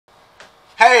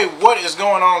Hey, what is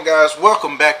going on, guys?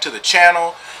 Welcome back to the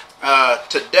channel.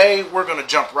 Today we're going to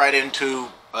jump right into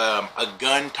a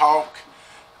gun talk.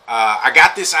 I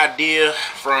got this idea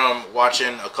from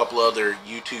watching a couple other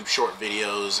YouTube short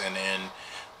videos and then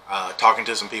talking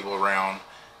to some people around,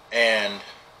 and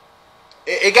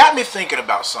it got me thinking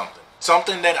about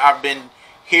something that I've been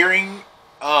hearing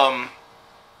around,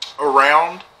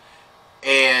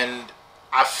 and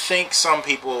I think some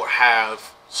people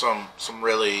have some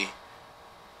really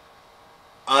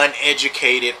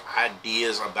uneducated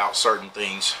ideas about certain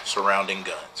things surrounding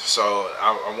guns. So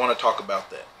I want to talk about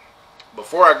that.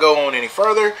 Before I go on any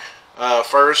further,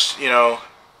 first, you know,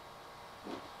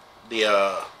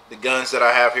 the guns that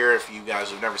I have here, if you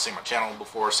guys have never seen my channel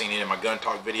before, seen any of my gun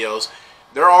talk videos,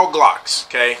 they're all Glocks,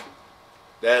 okay?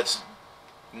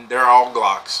 They're all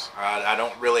Glocks. I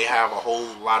don't really have a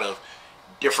whole lot of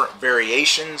different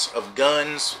variations of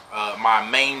guns. My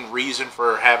main reason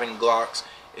for having Glocks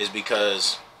is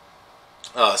because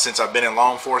since I've been in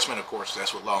law enforcement, of course,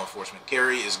 that's what law enforcement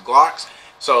carry is Glocks.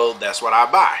 So that's what I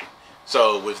buy.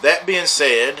 So with that being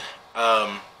said,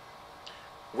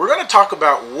 we're going to talk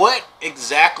about what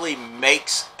exactly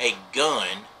makes a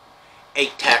gun a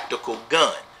tactical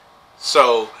gun.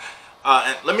 So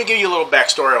and let me give you a little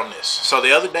backstory on this. So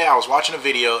the other day I was watching a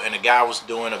video, and a guy was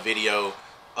doing a video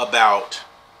about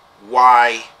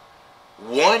why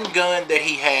one gun that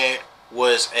he had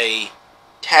was a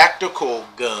tactical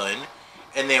gun,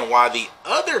 and then why the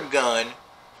other gun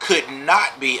could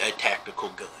not be a tactical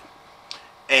gun.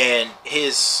 And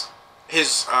his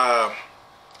I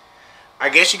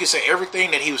guess you could say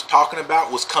everything that he was talking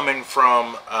about was coming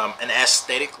from an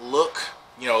aesthetic look.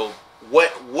 You know,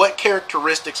 what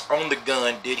characteristics on the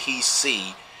gun did he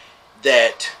see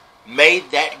that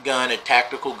made that gun a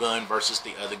tactical gun versus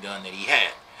the other gun that he had.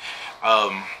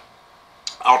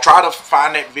 I'll try to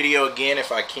find that video again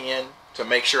if I can, to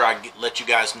make sure I let you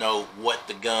guys know what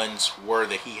the guns were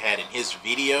that he had in his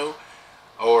video.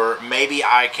 Or maybe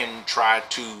I can try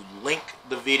to link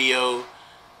the video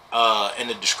in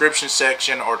the description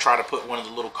section, or try to put one of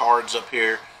the little cards up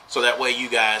here, so that way you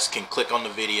guys can click on the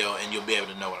video and you'll be able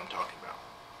to know what I'm talking about.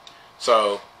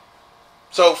 So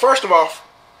first of all,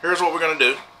 here's what we're going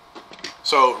to do.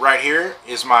 So right here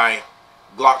is my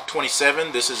Glock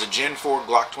 27. This is a Gen 4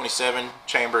 Glock 27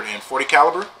 chambered in .40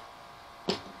 caliber.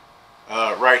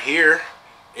 Right here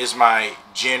is my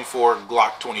Gen 4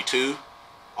 Glock 22,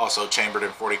 also chambered in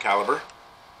 .40 caliber.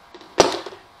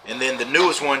 And then the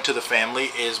newest one to the family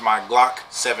is my Glock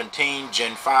 17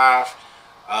 Gen 5,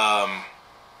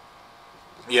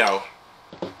 you know,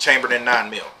 chambered in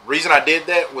 9mm. Reason I did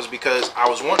that was because I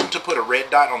was wanting to put a red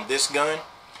dot on this gun,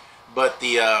 but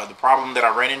the problem that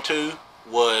I ran into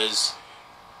was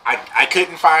I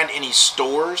couldn't find any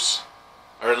stores,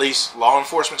 or at least law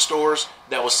enforcement stores,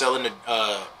 that was selling the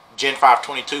Gen 5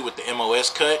 22 with the MOS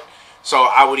cut. So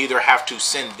I would either have to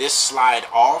send this slide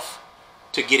off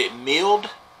to get it milled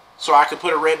so I could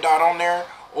put a red dot on there,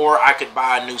 or I could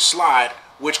buy a new slide,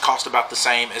 which cost about the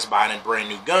same as buying a brand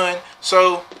new gun.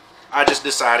 So I just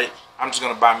decided I'm just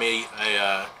going to buy me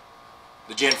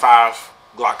the Gen 5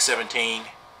 Glock 17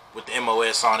 with the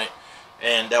MOS on it,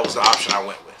 and that was the option I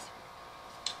went with.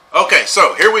 Okay,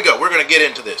 so here we go. We're going to get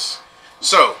into this.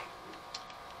 So,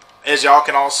 as y'all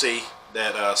can all see,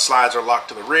 that slides are locked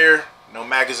to the rear, no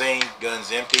magazine,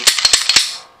 gun's empty.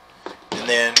 And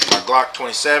then my Glock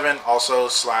 27 also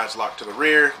slides locked to the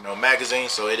rear, no magazine,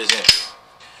 so it is empty.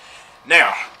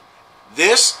 Now,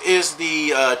 this is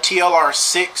the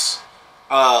TLR6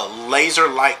 laser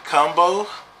light combo.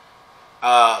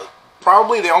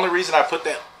 Probably the only reason I put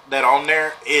that on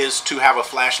there is to have a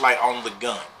flashlight on the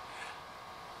gun.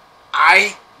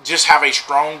 I just have a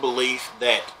strong belief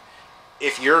that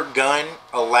if your gun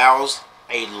allows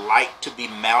a light to be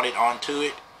mounted onto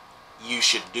it, you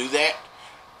should do that.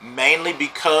 Mainly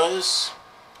because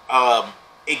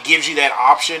it gives you that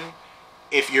option.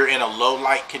 If you're in a low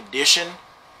light condition,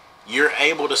 you're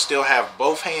able to still have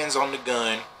both hands on the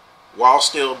gun while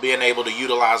still being able to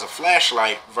utilize a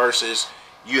flashlight, versus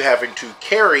you having to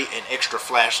carry an extra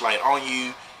flashlight on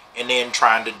you and then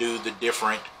trying to do the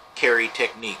different carry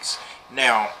techniques.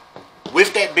 Now,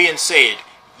 with that being said,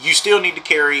 you still need to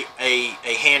carry a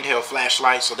handheld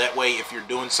flashlight, so that way if you're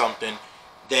doing something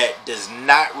that does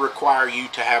not require you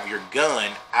to have your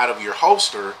gun out of your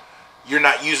holster, you're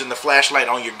not using the flashlight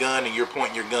on your gun and you're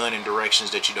pointing your gun in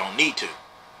directions that you don't need to.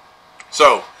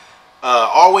 So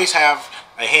always have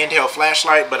a handheld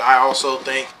flashlight, but I also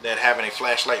think that having a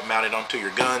flashlight mounted onto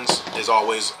your guns is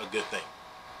always a good thing.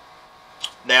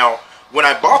 Now, when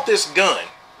I bought this gun,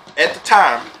 at the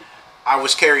time I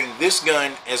was carrying this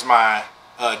gun as my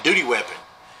duty weapon,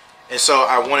 And so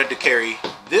I wanted to carry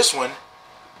this one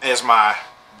as my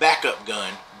backup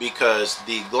gun because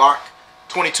the Glock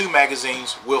 22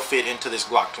 magazines will fit into this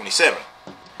Glock 27.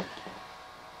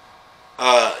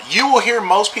 You will hear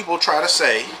most people try to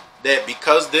say that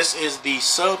because this is the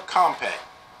subcompact,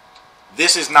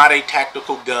 this is not a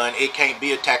tactical gun. It can't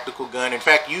be a tactical gun. In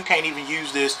fact, you can't even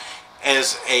use this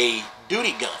as a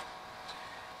duty gun.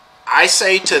 I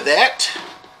say to that,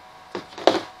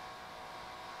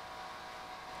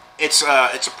 it's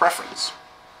a preference,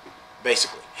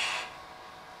 basically.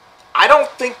 I don't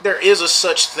think there is a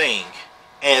such thing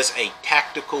as a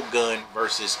tactical gun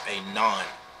versus a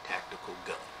non-tactical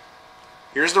gun.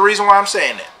 Here's the reason why I'm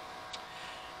saying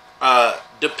that.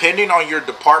 Depending on your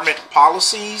department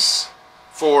policies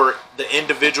for the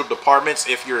individual departments,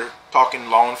 if you're talking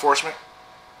law enforcement,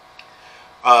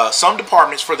 some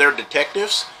departments for their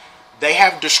detectives, they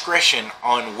have discretion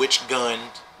on which gun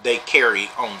they carry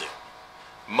on them.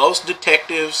 Most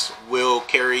detectives will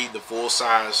carry the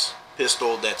full-size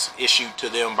pistol that's issued to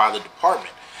them by the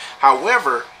department.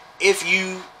 However, if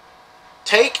you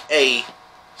take a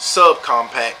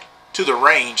subcompact to the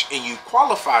range and you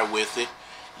qualify with it,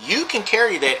 you can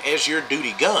carry that as your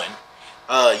duty gun.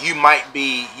 You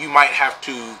might have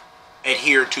to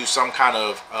adhere to some kind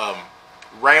of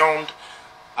round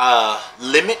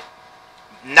limit.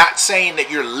 Not saying that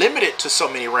you're limited to so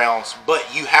many rounds, but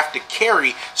you have to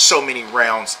carry so many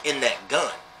rounds in that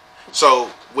gun. So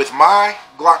with my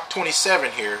Glock 27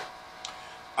 here,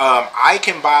 I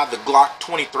can buy the Glock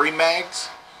 23 mags,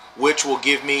 which will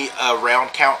give me a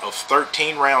round count of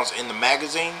 13 rounds in the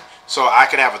magazine. So I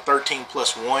could have a 13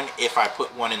 plus 1 if I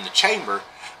put one in the chamber,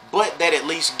 but that at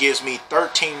least gives me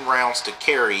 13 rounds to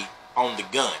carry on the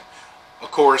gun.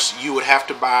 Of course, you would have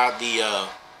to buy the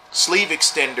sleeve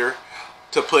extender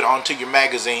to put onto your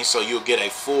magazine so you'll get a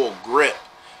full grip.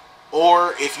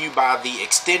 Or if you buy the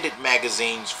extended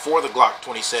magazines for the Glock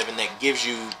 27, that gives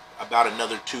you about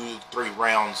another 2-3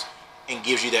 rounds and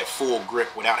gives you that full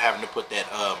grip without having to put that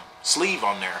sleeve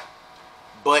on there.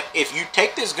 But if you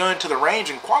take this gun to the range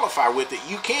and qualify with it,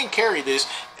 you can carry this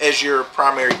as your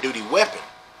primary duty weapon.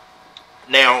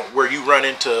 Now, where you run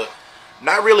into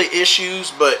not really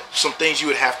issues, but some things you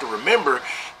would have to remember,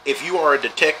 if you are a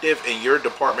detective and your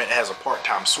department has a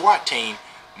part-time SWAT team,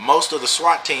 most of the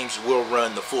SWAT teams will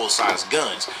run the full-size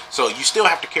guns. So you still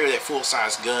have to carry that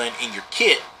full-size gun in your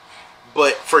kit.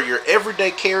 But for your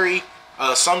everyday carry,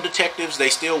 some detectives, they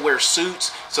still wear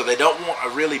suits, so they don't want a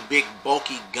really big,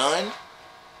 bulky gun.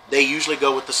 They usually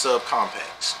go with the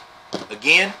subcompacts.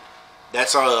 Again,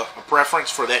 that's a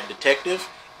preference for that detective,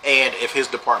 and if his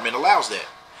department allows that.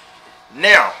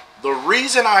 Now, the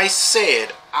reason I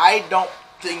said I don't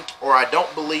think, or I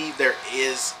don't believe there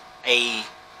is a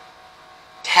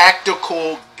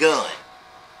tactical gun.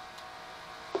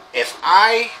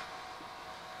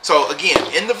 So again,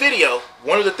 in the video,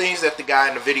 one of the things that the guy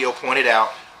in the video pointed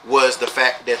out was the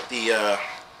fact that the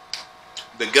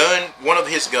gun, one of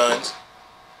his guns,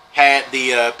 had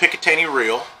the Picatinny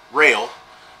rail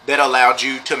that allowed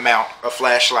you to mount a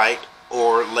flashlight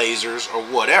or lasers or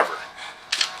whatever.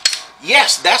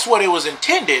 Yes, that's what it was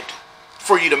intended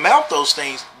for you to mount those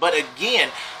things, but again,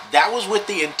 that was with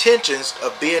the intentions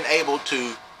of being able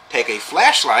to take a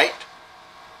flashlight.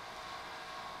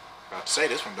 About to say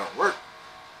this one don't work.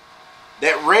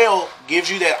 That rail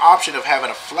gives you that option of having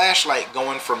a flashlight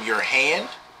going from your hand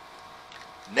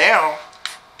now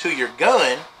to your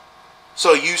gun,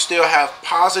 so you still have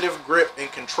positive grip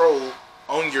and control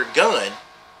on your gun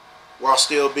while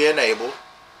still being able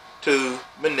to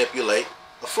manipulate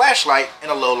a flashlight in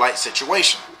a low light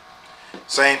situation.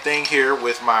 Same thing here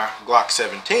with my Glock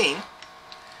 17.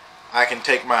 I can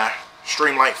take my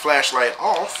Streamlight flashlight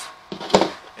off,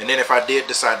 and then if I did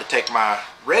decide to take my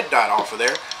red dot off of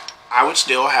there, I would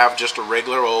still have just a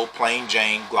regular old plain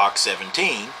Jane Glock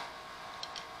 17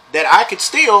 that I could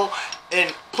still,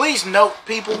 and please note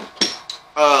people,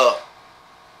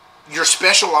 your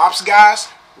special ops guys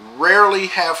rarely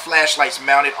have flashlights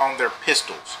mounted on their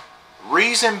pistols.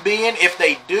 Reason being, if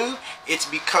they do, it's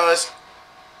because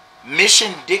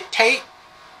mission dictate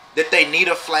that they need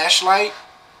a flashlight,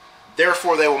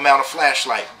 therefore they will mount a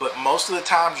flashlight. But most of the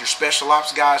times your special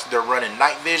ops guys, they're running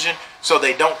night vision, so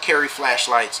they don't carry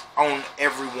flashlights on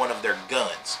every one of their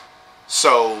guns.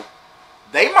 So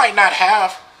they might not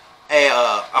have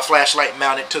a flashlight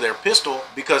mounted to their pistol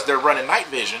because they're running night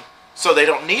vision, so they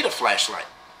don't need a flashlight.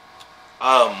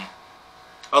 A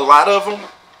lot of them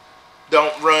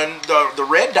don't run the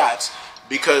red dots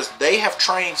because they have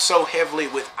trained so heavily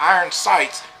with iron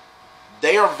sights.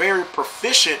 They are very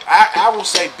proficient. I will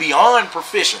say beyond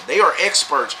proficient. They are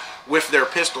experts with their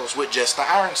pistols with just the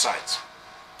iron sights.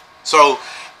 So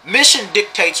mission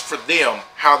dictates for them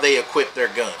how they equip their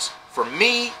guns. For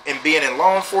me, and being in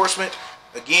law enforcement,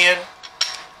 again,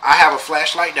 I have a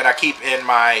flashlight that I keep in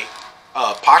my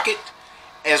pocket,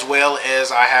 as well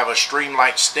as I have a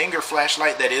Streamlight Stinger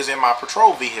flashlight that is in my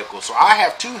patrol vehicle. So I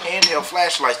have 2 handheld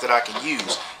flashlights that I can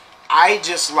use. I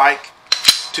just like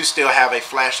to still have a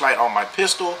flashlight on my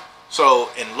pistol, so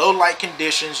in low light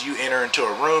conditions, you enter into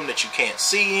a room that you can't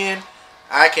see in,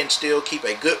 I can still keep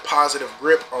a good positive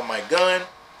grip on my gun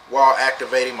while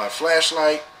activating my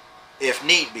flashlight if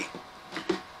need be.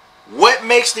 What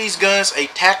makes these guns a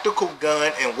tactical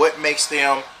gun and what makes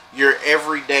them your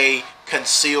everyday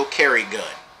concealed carry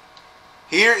gun?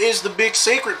 Here is the big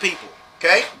secret, people,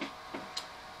 okay?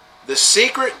 The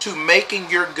secret to making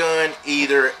your gun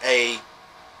either a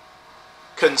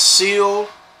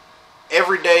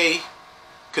everyday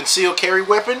concealed carry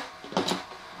weapon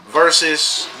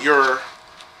versus your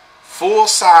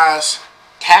full-size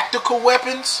tactical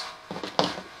weapons,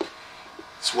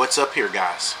 it's what's up here,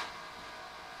 guys.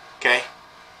 Okay?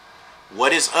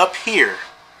 What is up here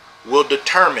will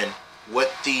determine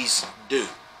what these do.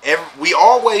 We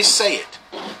always say it.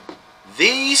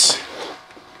 These,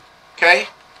 okay,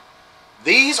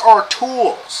 these are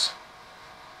tools.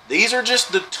 These are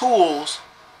just the tools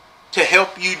to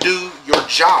help you do your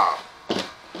job.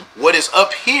 What is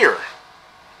up here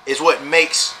is what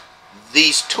makes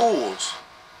these tools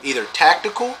either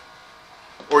tactical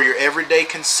or your everyday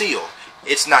concealed.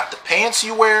 It's not the pants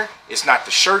you wear, it's not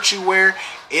the shirt you wear,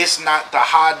 it's not the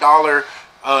high dollar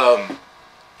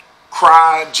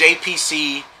Cry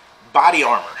JPC body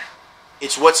armor.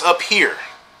 It's what's up here.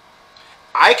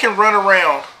 I can run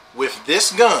around with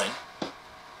this gun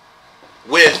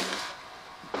with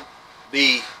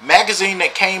the magazine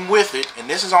that came with it, and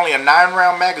this is only a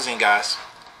 9-round magazine, guys.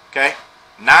 Okay?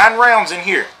 9 rounds in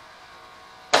here.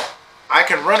 I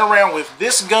can run around with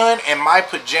this gun and my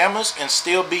pajamas and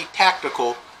still be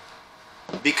tactical,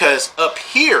 because up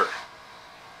here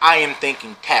I am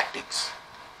thinking tactics.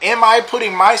 Am I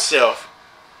putting myself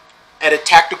at a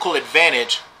tactical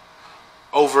advantage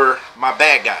over my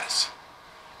bad guys?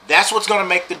 That's what's going to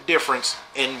make the difference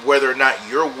in whether or not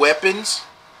your weapons,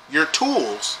 your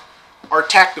tools, are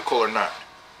tactical or not.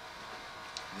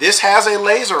 This has a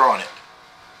laser on it.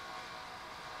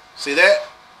 See that?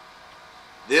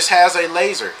 This has a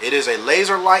laser. It is a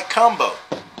laser light combo.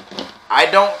 I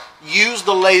don't use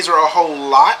the laser a whole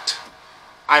lot.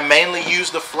 I mainly use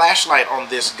the flashlight on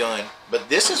this gun. But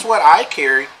this is what I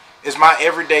carry as my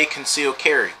everyday concealed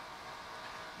carry.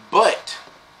 But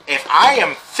if I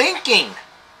am thinking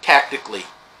tactically,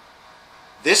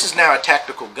 this is now a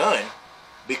tactical gun,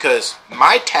 because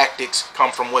my tactics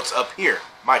come from what's up here.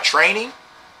 My training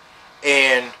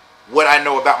and what I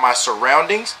know about my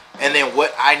surroundings, and then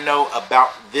what I know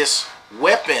about this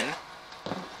weapon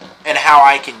and how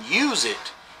I can use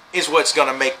it is what's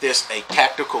going to make this a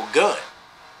tactical gun.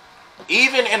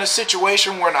 Even in a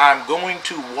situation when I'm going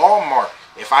to Walmart,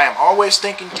 if I am always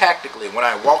thinking tactically, when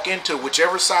I walk into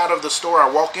whichever side of the store I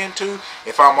walk into,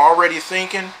 if I'm already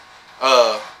thinking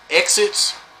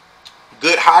exits,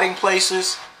 good hiding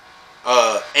places,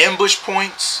 ambush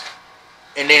points,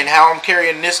 and then how I'm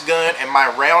carrying this gun and my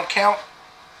round count,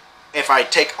 if I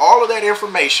take all of that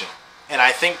information and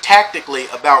I think tactically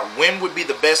about when would be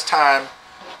the best time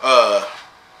to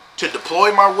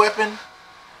deploy my weapon,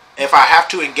 if I have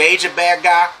to engage a bad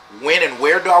guy, when and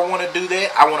where do I want to do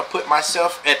that? I want to put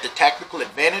myself at the tactical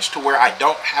advantage to where I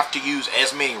don't have to use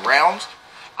as many rounds.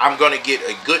 I'm going to get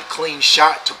a good clean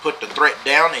shot to put the threat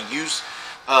down and use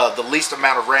the least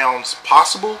amount of rounds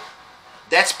possible.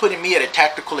 That's putting me at a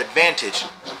tactical advantage.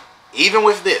 Even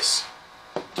with this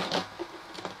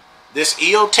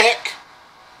EOTech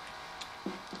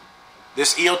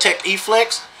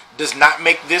E-Flex does not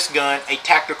make this gun a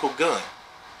tactical gun.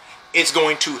 It's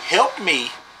going to help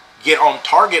me get on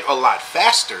target a lot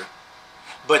faster,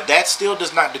 but that still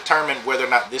does not determine whether or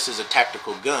not this is a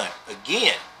tactical gun.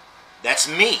 Again, that's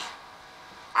me.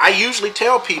 I usually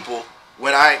tell people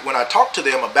when I talk to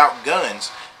them about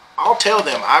guns, I'll tell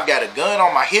them I've got a gun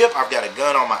on my hip, I've got a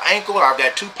gun on my ankle, I've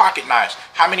got 2 pocket knives.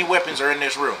 How many weapons are in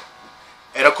this room?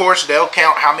 And of course they'll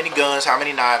count how many guns, how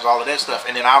many knives, all of that stuff,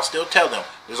 and then I'll still tell them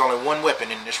there's only 1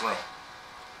 weapon in this room.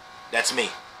 That's me.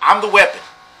 I'm the weapon.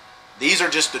 These are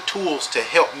just the tools to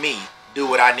help me do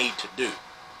what I need to do.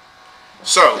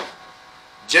 So,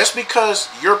 just because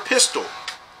your pistol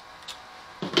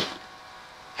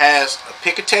has a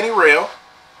Picatinny rail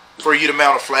for you to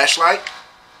mount a flashlight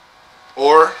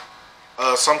or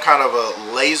some kind of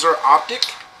a laser optic.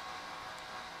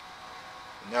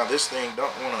 Now this thing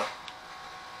don't want to...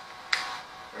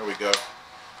 There we go.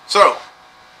 So,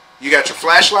 you got your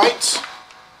flashlights.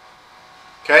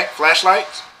 Okay. Okay,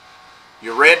 flashlights,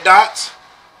 your red dots,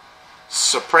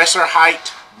 suppressor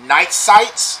height night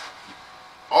sights,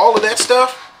 all of that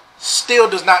stuff still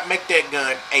does not make that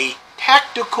gun a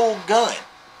tactical gun.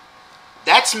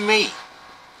 That's me.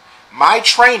 My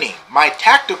training, my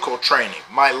tactical training,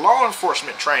 my law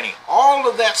enforcement training, all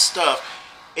of that stuff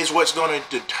is what's going to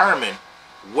determine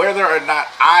whether or not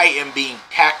I am being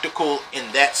tactical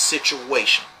in that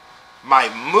situation. My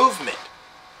movement,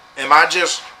 am I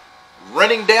just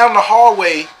running down the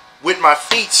hallway with my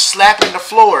feet slapping the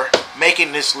floor,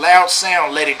 making this loud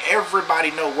sound, letting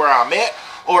everybody know where I'm at?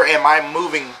 Or am I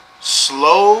moving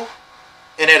slow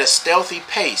and at a stealthy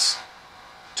pace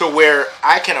to where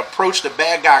I can approach the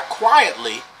bad guy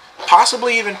quietly,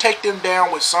 possibly even take them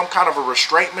down with some kind of a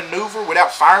restraint maneuver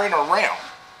without firing a round?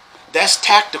 That's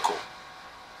tactical.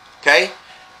 Okay?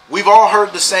 We've all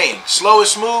heard the saying, slow is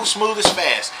smooth, smooth is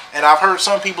fast. And I've heard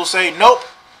some people say, nope,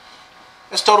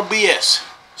 that's total BS.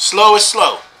 Slow is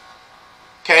slow.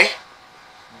 Okay?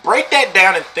 Break that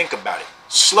down and think about it.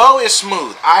 Slow is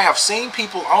smooth. I have seen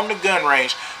people on the gun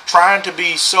range trying to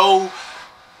be so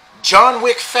John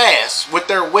Wick fast with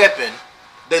their weapon.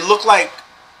 They look like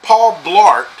Paul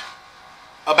Blart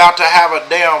about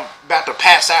to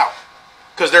pass out.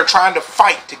 Because they're trying to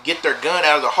fight to get their gun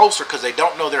out of the holster because they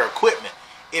don't know their equipment.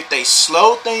 If they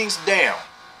slow things down,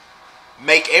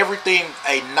 make everything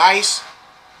a nice,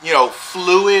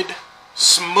 fluid,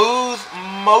 smooth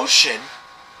motion,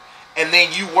 and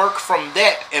then you work from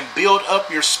that and build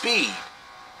up your speed.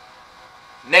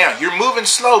 Now, you're moving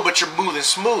slow, but you're moving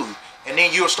smooth. And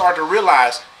then you'll start to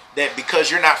realize that because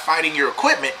you're not fighting your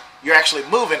equipment, you're actually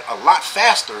moving a lot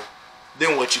faster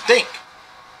than what you think.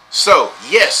 So,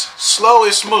 yes, slow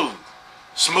is smooth.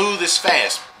 Smooth is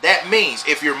fast. That means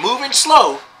if you're moving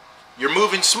slow, you're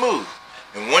moving smooth.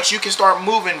 And once you can start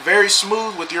moving very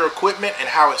smooth with your equipment and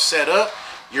how it's set up,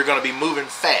 you're going to be moving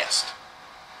fast.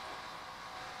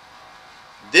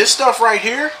 This stuff right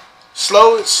here,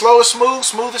 slow is smooth,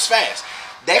 smooth is fast.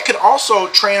 That could also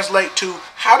translate to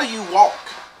how do you walk?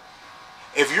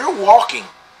 If you're walking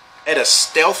at a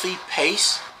stealthy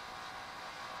pace,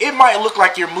 it might look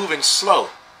like you're moving slow,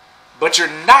 but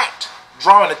you're not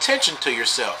drawing attention to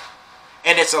yourself.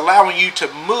 And it's allowing you to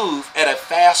move at a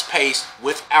fast pace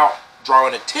without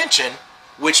drawing attention,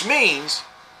 which means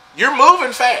you're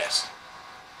moving fast.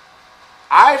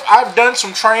 I've done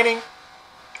some training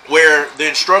where the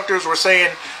instructors were saying,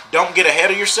 don't get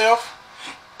ahead of yourself.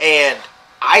 And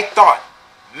I thought,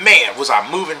 man, was I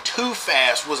moving too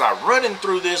fast? Was I running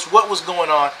through this? What was going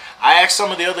on? I asked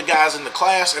some of the other guys in the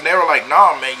class, and they were like,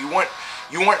 nah, man, you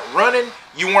weren't running,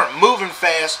 you weren't moving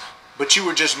fast, but you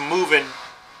were just moving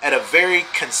at a very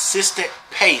consistent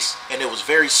pace, and it was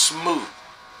very smooth.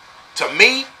 To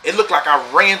me, it looked like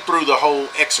I ran through the whole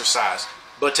exercise.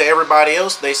 But to everybody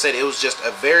else, they said it was just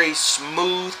a very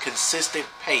smooth, consistent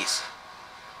pace.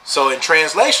 So in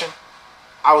translation,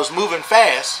 I was moving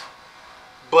fast,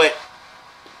 but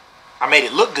I made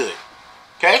it look good.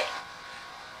 Okay?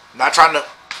 I'm not trying to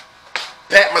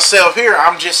pat myself here.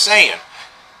 I'm just saying,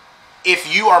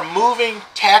 if you are moving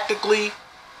tactically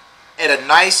at a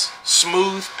nice,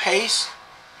 smooth pace,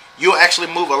 you'll actually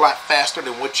move a lot faster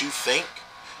than what you think.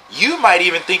 You might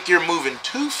even think you're moving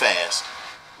too fast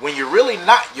when you're really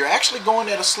not. You're actually going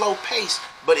at a slow pace,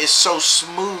 but it's so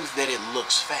smooth that it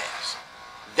looks fast.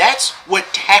 That's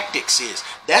what tactics is.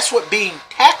 That's what being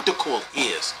tactical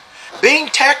is. Being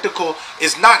tactical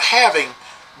is not having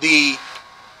the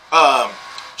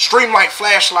Streamlight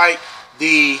flashlight,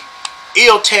 the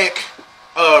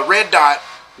EOTech red dot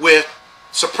with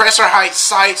suppressor height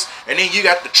sights, and then you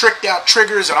got the tricked out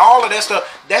triggers and all of that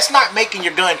stuff. That's not making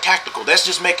your gun tactical. That's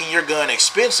just making your gun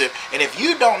expensive. And if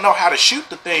you don't know how to shoot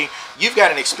the thing, you've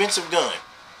got an expensive gun.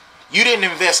 You didn't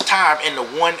invest time in the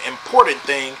one important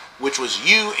thing, which was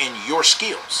you and your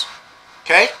skills.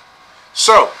 Okay?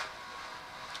 So,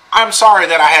 I'm sorry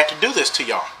that I had to do this to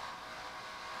y'all.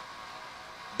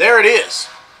 There it is.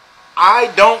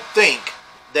 I don't think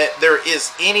that there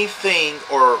is anything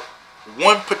or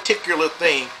one particular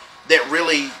thing that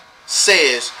really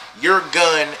says your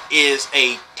gun is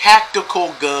a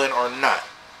tactical gun or not.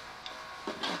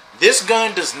 This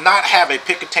gun does not have a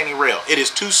Picatinny rail. It is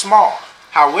too small.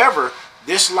 However,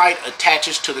 this light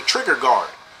attaches to the trigger guard.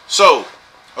 So,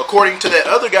 according to that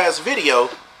other guy's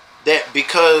video, that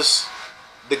because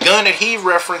the gun that he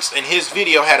referenced in his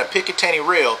video had a Picatinny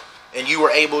rail and you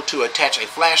were able to attach a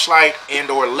flashlight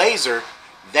and or laser,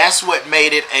 that's what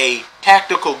made it a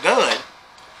tactical gun.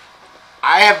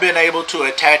 I have been able to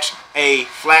attach a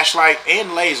flashlight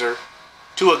and laser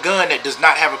to a gun that does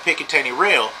not have a Picatinny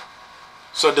rail.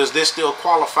 So does this still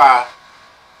qualify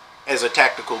as a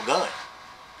tactical gun?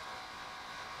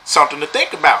 Something to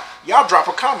think about. Y'all drop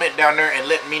a comment down there and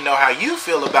let me know how you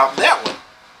feel about that one.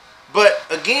 But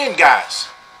again, guys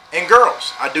and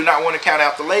girls, I do not want to count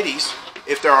out the ladies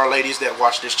if there are ladies that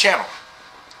watch this channel.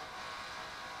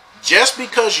 Just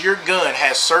because your gun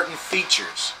has certain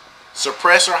features,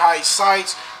 suppressor height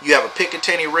sights, you have a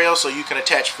Picatinny rail so you can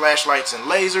attach flashlights and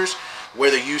lasers,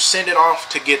 whether you send it off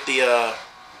to get get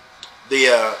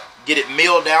it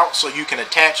milled out so you can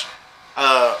attach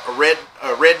a red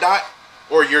dot,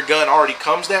 or your gun already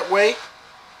comes that way,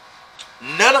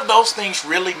 none of those things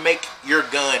really make your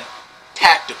gun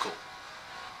tactical.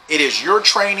 It is your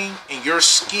training and your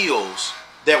skills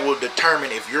that will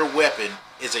determine if your weapon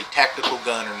is a tactical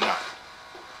gun or not.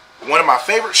 One of my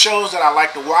favorite shows that I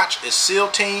like to watch is SEAL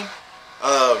Team.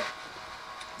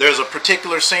 There's a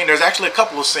particular scene, there's actually a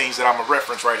couple of scenes that I'm going to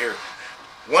reference right here.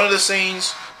 One of the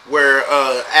scenes where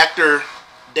actor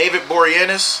David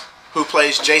Boreanaz, who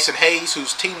plays Jason Hayes,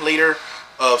 who's team leader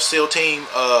of SEAL Team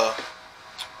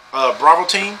Bravo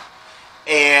Team,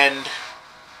 and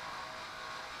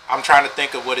I'm trying to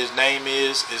think of what his name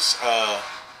is. It's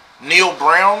Neil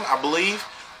Brown, I believe,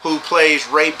 who plays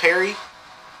Ray Perry.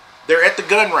 They're at the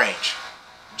gun range.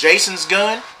 Jason's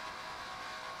gun,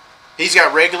 he's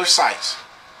got regular sights.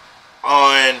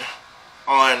 Oh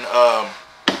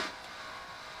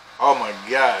my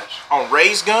gosh, on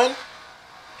Ray's gun,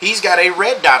 he's got a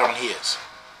red dot on his.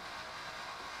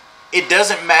 It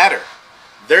doesn't matter.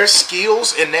 Their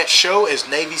skills in that show as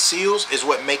Navy SEALs is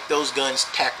what make those guns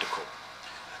tactical.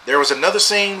 There was another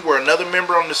scene where another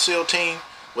member on the SEAL team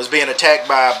was being attacked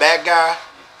by a bad guy,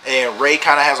 and Ray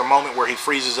kind of has a moment where he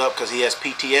freezes up because he has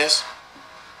PTS.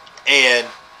 And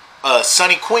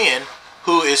Sonny Quinn,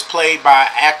 who is played by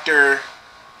actor,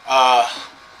 I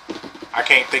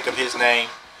can't think of his name,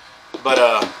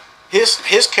 but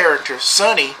his character,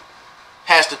 Sonny,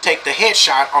 has to take the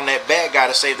headshot on that bad guy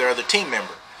to save their other team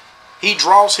member. He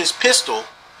draws his pistol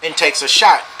and takes a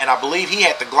shot, and I believe he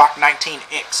had the Glock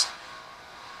 19X.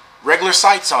 Regular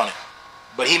sights on it,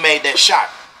 but he made that shot.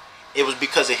 It was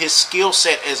because of his skill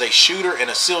set as a shooter and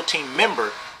a SEAL team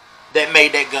member that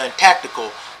made that gun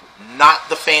tactical, not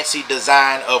the fancy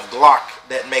design of Glock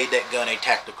that made that gun a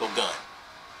tactical gun.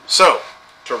 So,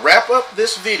 to wrap up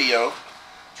this video,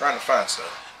 trying to find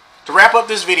stuff. To wrap up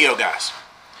this video, guys,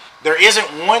 there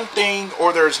isn't one thing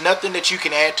or there's nothing that you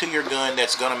can add to your gun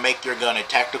that's going to make your gun a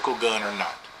tactical gun or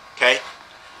not. Okay?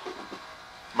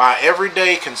 My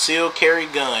everyday concealed carry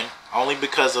gun, only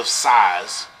because of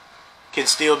size, can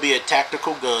still be a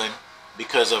tactical gun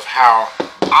because of how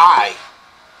I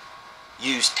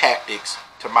use tactics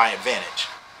to my advantage.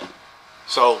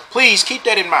 So please keep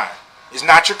that in mind. It's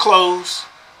not your clothes.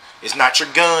 It's not your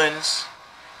guns.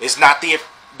 It's not the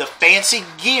fancy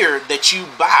gear that you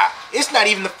buy. It's not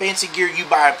even the fancy gear you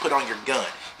buy and put on your gun.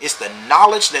 It's the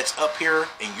knowledge that's up here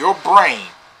in your brain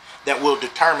that will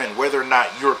determine whether or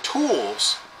not your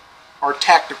tools are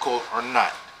tactical or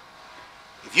not.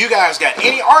 If you guys got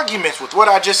any arguments with what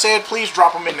I just said, please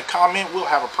drop them in the comment. We'll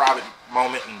have a private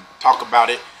moment and talk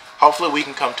about it. Hopefully we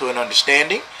can come to an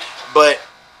understanding. But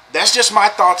that's just my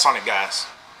thoughts on it, guys.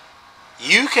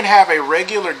 You can have a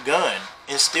regular gun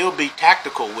and still be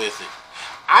tactical with it.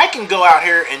 I can go out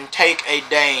here and take a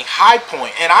dang high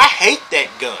point, and I hate that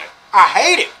gun. I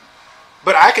hate it.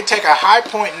 But I could take a high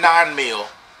point 9mm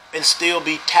and still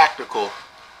be tactical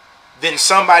than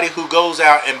somebody who goes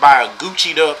out and buy a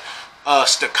Gucci'd up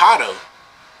staccato,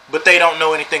 but they don't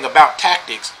know anything about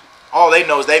tactics. All they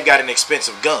know is they've got an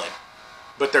expensive gun,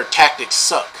 but their tactics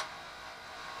suck.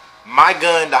 My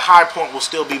gun, the high point, will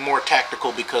still be more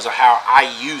tactical because of how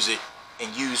I use it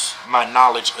and use my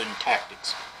knowledge in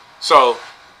tactics. So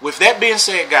with that being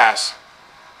said, guys,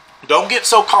 don't get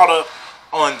so caught up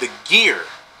on the gear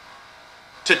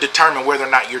to determine whether or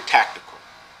not you're tactical.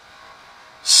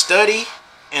 Study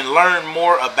and learn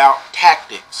more about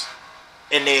tactics,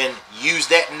 and then use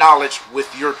that knowledge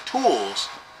with your tools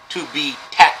to be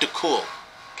tactical.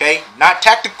 Okay? Not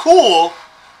tactical,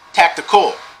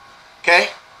 tactical. Okay?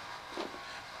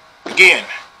 Again,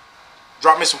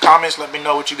 drop me some comments. Let me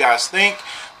know what you guys think.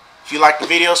 If you like the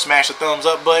video, smash the thumbs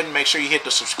up button. Make sure you hit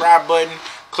the subscribe button.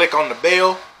 Click on the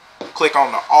bell. Click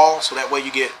on the all so that way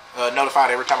you get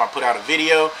notified every time I put out a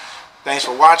video. Thanks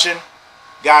for watching.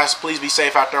 Guys, please be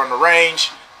safe out there on the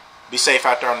range. Be safe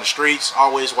out there on the streets.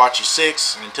 Always watch your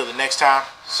six. And until the next time,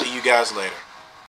 see you guys later.